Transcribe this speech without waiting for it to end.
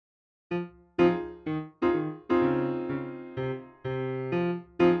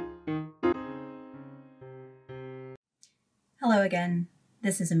Hello again,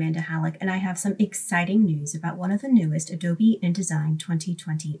 this is Amanda Halleck, and I have some exciting news about one of the newest Adobe InDesign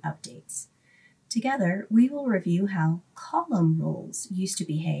 2020 updates. Together, we will review how column rules used to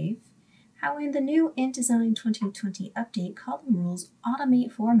behave, how in the new InDesign 2020 update column rules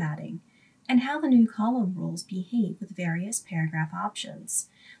automate formatting, and how the new column rules behave with various paragraph options,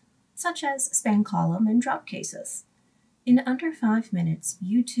 such as span column and drop cases. In under 5 minutes,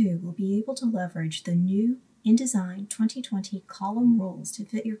 you too will be able to leverage the new InDesign 2020 column rules to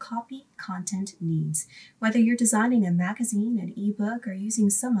fit your copy content needs, whether you're designing a magazine, an ebook, or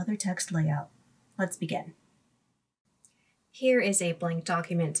using some other text layout. Let's begin. Here is a blank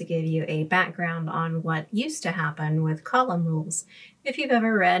document to give you a background on what used to happen with column rules. If you've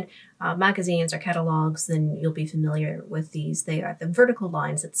ever read magazines or catalogs, then you'll be familiar with these. They are the vertical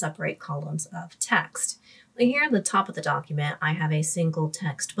lines that separate columns of text. Here at the top of the document, I have a single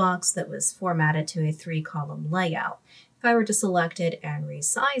text box that was formatted to a 3-column layout. If I were to select it and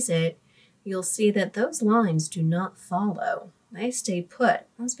resize it, you'll see that those lines do not follow. They stay put.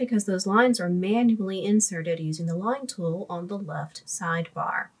 That's because those lines are manually inserted using the line tool on the left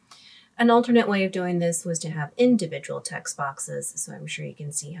sidebar. An alternate way of doing this was to have individual text boxes, so I'm sure you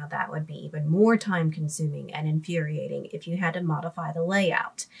can see how that would be even more time-consuming and infuriating if you had to modify the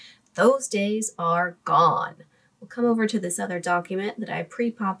layout. Those days are gone. We'll come over to this other document that I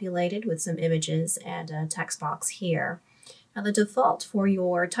pre-populated with some images and a text box here. Now the default for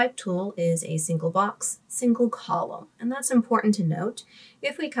your type tool is a single box, single column, and that's important to note.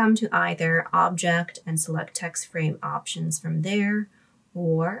 If we come to either Object and select Text Frame options from there,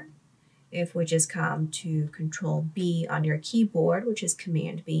 or if we just come to Control B on your keyboard, which is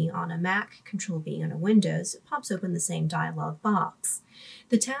Command B on a Mac, Control B on a Windows, it pops open the same dialog box.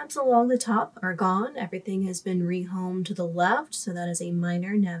 The tabs along the top are gone. Everything has been rehomed to the left, so that is a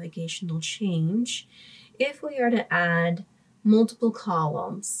minor navigational change. If we are to add multiple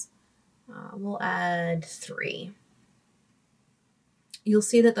columns, we'll add 3. You'll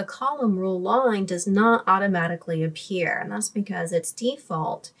see that the column rule line does not automatically appear, and that's because its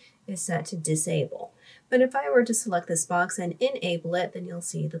default is set to disable. But if I were to select this box and enable it, then you'll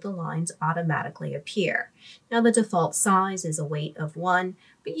see that the lines automatically appear. Now the default size is a weight of 1,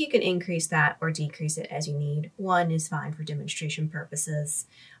 but you can increase that or decrease it as you need. 1 is fine for demonstration purposes.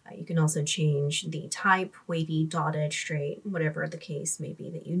 You can also change the type, wavy, dotted, straight, whatever the case may be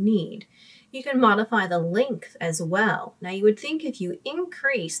that you need. You can modify the length as well. Now you would think if you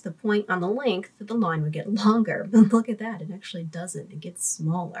increase the point on the length that the line would get longer, but look at that, it actually doesn't, it gets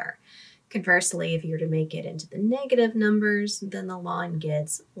smaller. Conversely, if you were to make it into the negative numbers, then the line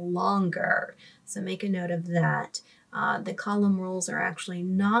gets longer. So make a note of that. The column rules are actually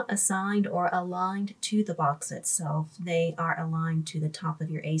not assigned or aligned to the box itself. They are aligned to the top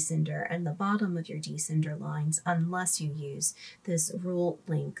of your ascender and the bottom of your descender lines unless you use this rule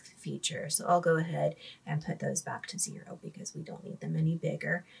length feature. So I'll go ahead and put those back to 0 because we don't need them any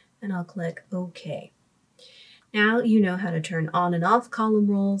bigger, and I'll click OK. Now you know how to turn on and off column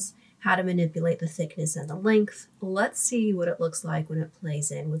rules, how to manipulate the thickness and the length. Let's see what it looks like when it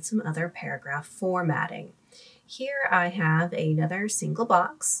plays in with some other paragraph formatting. Here I have another single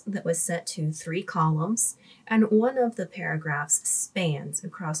box that was set to 3 columns, and one of the paragraphs spans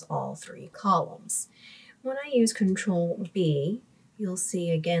across all 3 columns. When I use Control B, you'll see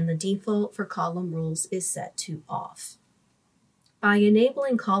again the default for column rules is set to off. By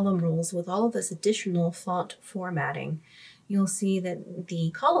enabling column rules with all of this additional font formatting, you'll see that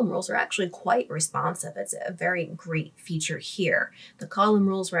the column rules are actually quite responsive. It's a very great feature here. The column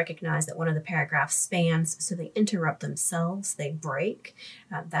rules recognize that one of the paragraphs spans, so they interrupt themselves, they break.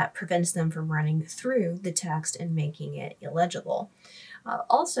 That prevents them from running through the text and making it illegible.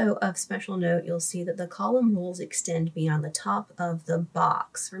 Also of special note, you'll see that the column rules extend beyond the top of the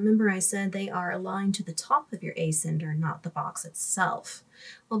box. Remember I said they are aligned to the top of your ascender, not the box itself.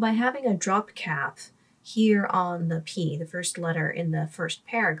 Well, by having a drop cap here on the P, the first letter in the first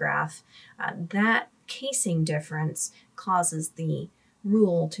paragraph, that casing difference causes the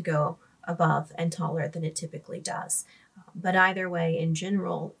rule to go above and taller than it typically does. But either way, in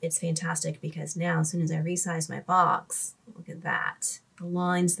general, it's fantastic because now as soon as I resize my box, look at that. The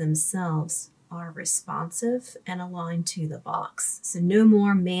lines themselves are responsive and aligned to the box. So no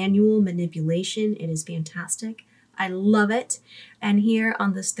more manual manipulation. It is fantastic. I love it. And here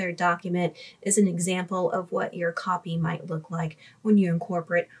on this third document is an example of what your copy might look like when you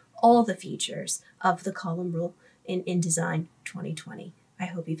incorporate all the features of the column rule in InDesign 2020. I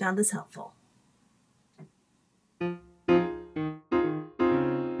hope you found this helpful.